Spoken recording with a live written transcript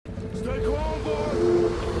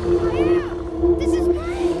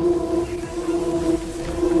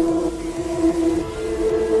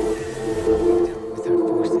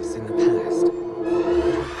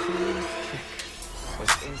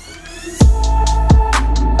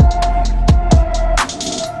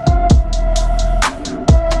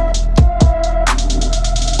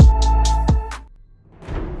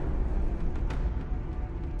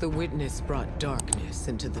once brought darkness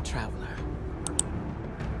into the Traveler.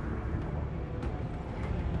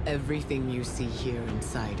 Everything you see here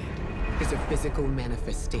inside it is a physical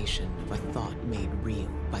manifestation of a thought made real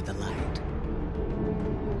by the light.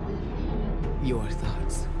 Your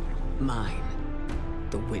thoughts, mine,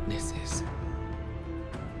 the witnesses.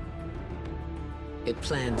 It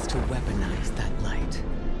plans to weaponize that light,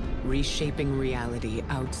 reshaping reality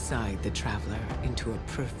outside the Traveler into a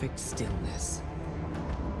perfect stillness.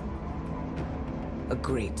 A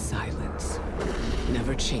great silence,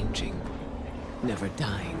 never changing, never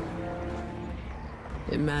dying.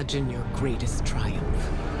 Imagine your greatest triumph,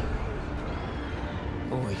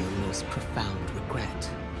 or your most profound regret.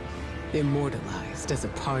 Immortalized as a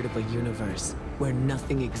part of a universe where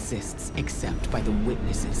nothing exists except by the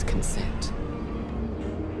witness's consent.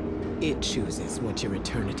 It chooses what your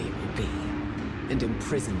eternity will be, and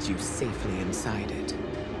imprisons you safely inside it.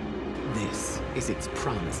 This is its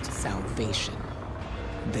promised salvation.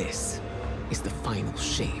 This is the final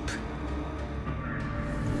shape.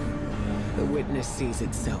 The witness sees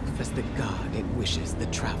itself as the god it wishes the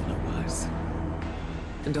Traveler was.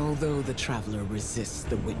 And although the Traveler resists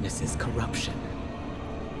the witness's corruption,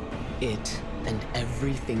 it and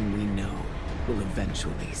everything we know will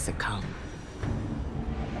eventually succumb.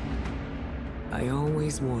 I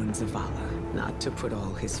always warn Zavala not to put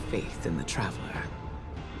all his faith in the Traveler,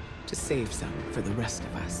 to save some for the rest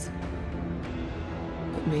of us.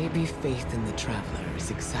 But maybe faith in the Traveler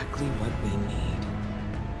is exactly what we need.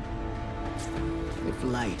 If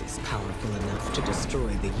light is powerful enough to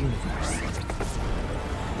destroy the universe,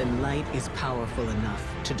 then light is powerful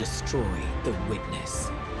enough to destroy the witness.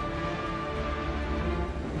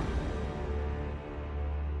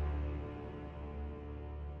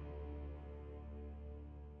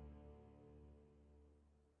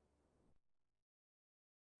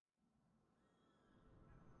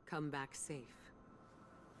 Come back safe.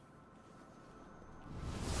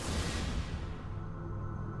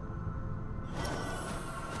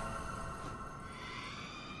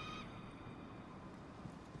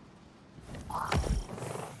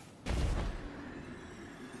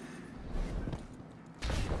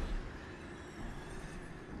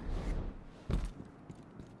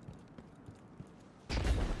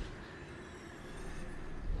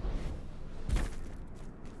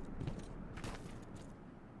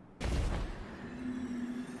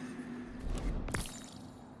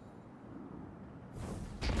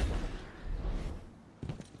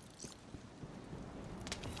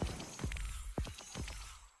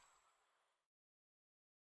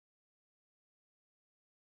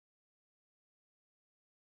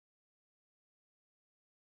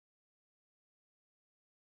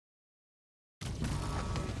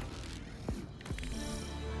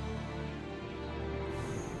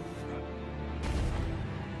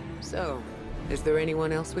 So, is there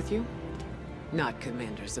anyone else with you? Not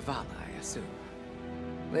Commander Zavala, I assume.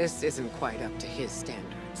 This isn't quite up to his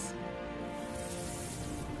standards.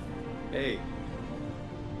 Hey.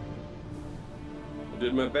 I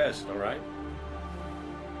did my best, all right?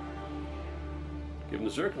 Given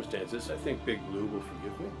the circumstances, I think Big Blue will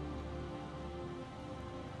forgive me.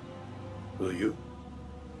 Will you?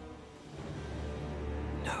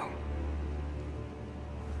 No.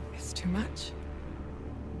 It's too much.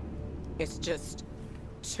 It's just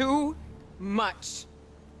too much.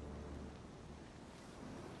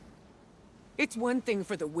 It's one thing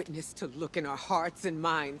for the witness to look in our hearts and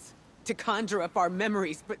minds, to conjure up our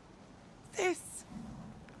memories, but this...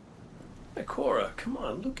 Ikora, come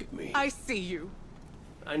on, look at me. I see you.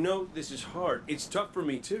 I know this is hard. It's tough for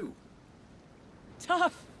me, too.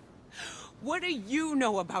 Tough? What do you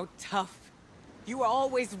know about tough? You were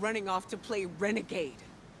always running off to play renegade,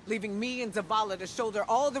 leaving me and Zavala to shoulder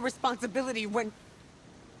all the responsibility when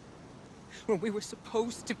we were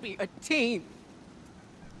supposed to be a team.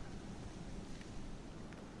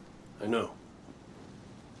 I know.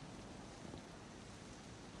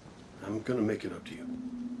 I'm gonna make it up to you.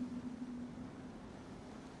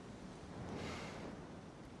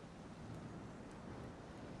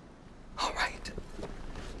 All right.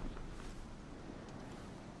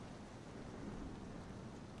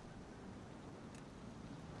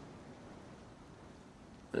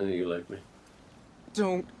 I know you like me.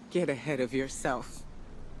 Don't get ahead of yourself.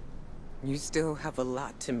 You still have a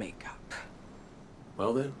lot to make up.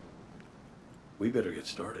 Well then, we better get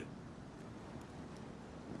started.